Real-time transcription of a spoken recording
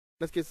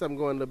Let's get something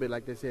going a little bit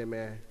like this here,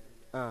 man.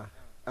 Yeah.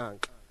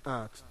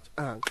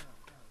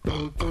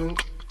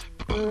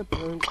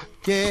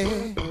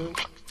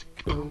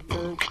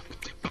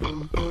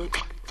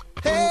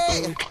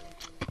 Hey,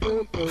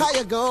 how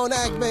you gonna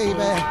act, baby?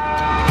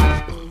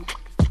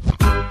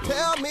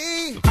 Tell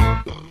me.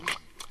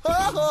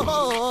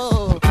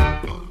 Oh,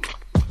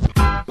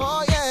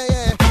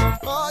 yeah.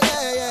 Oh,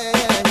 yeah.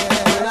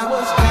 When I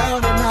was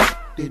down and out,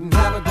 didn't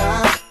have a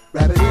dime.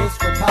 Rabbit is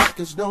for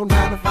pockets, no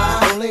 9 to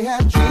 5. Only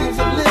had dreams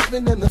of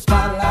living in the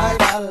spotlight.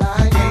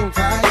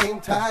 Game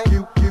time.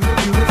 You was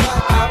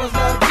like I was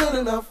not good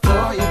enough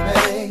for you,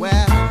 babe.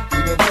 Well,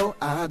 even though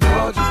I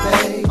adored you,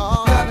 babe.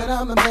 Now that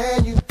I'm the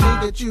man, you think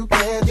that you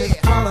can just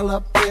funnel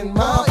up in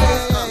my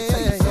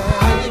face.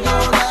 How you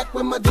gonna act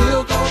when my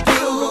deal gon'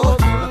 do?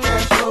 My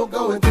cash flow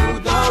going through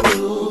the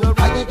roof.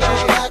 How you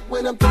gonna act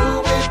when I'm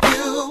through with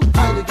you?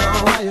 How you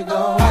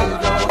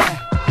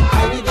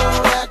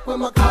gonna act when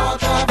my car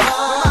drive by?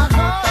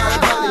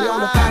 Find money on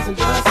the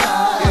passenger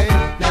side.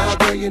 Now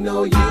girl, you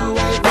know you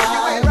ain't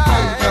right.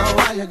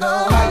 How you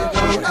gonna act?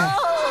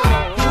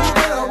 Ooh,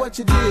 girl, what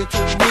you did to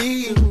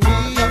me?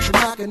 Enough to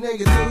knock a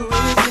nigga to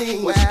his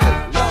knees.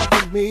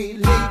 Loving me,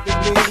 leaving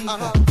me,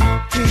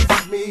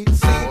 teasing me,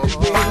 deceiving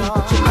me.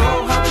 But you know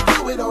how we do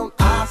it on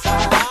our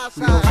side.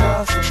 We don't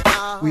trust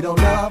them, we don't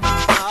love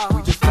them,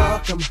 we just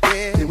fuck them,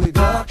 then we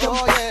duck them.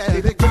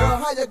 Baby girl,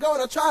 how you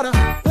gonna try to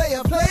play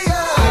a player?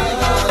 How you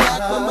gonna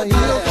act when my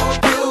deal gon'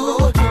 do?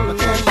 My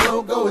cash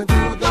flow going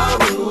through the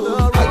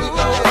roof. How you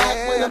gonna act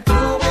when I'm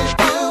through with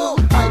you?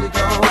 How you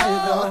gonna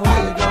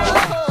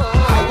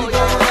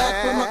act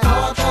when my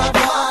car drive by?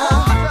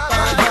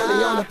 Find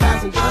money on the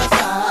passenger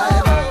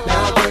side.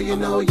 Now girl, you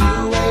know you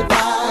ain't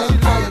right.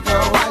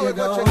 How you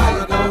gonna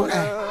act?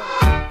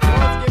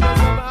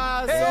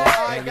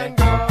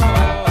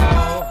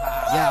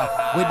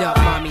 What up,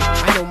 mommy?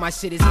 I know my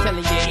shit is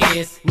killing your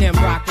ears. Nem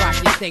rock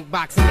you think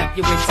boxing up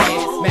you with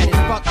tears. Mad as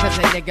fuck cause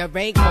a nigga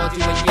ain't called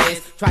you in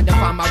years. Tried to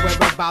find my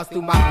whereabouts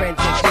through my friends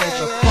and peers.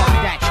 But fuck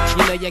that,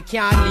 you know you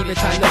can't leave it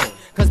alone.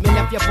 Cause me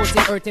left your pussy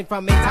hurting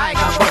from a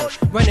tiger bone.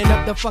 Running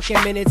up the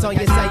fucking minutes on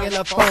your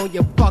cellular phone.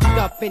 You fucked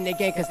up in the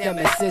game cause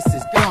Nemesis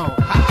is gone.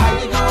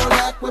 How you gonna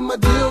act when my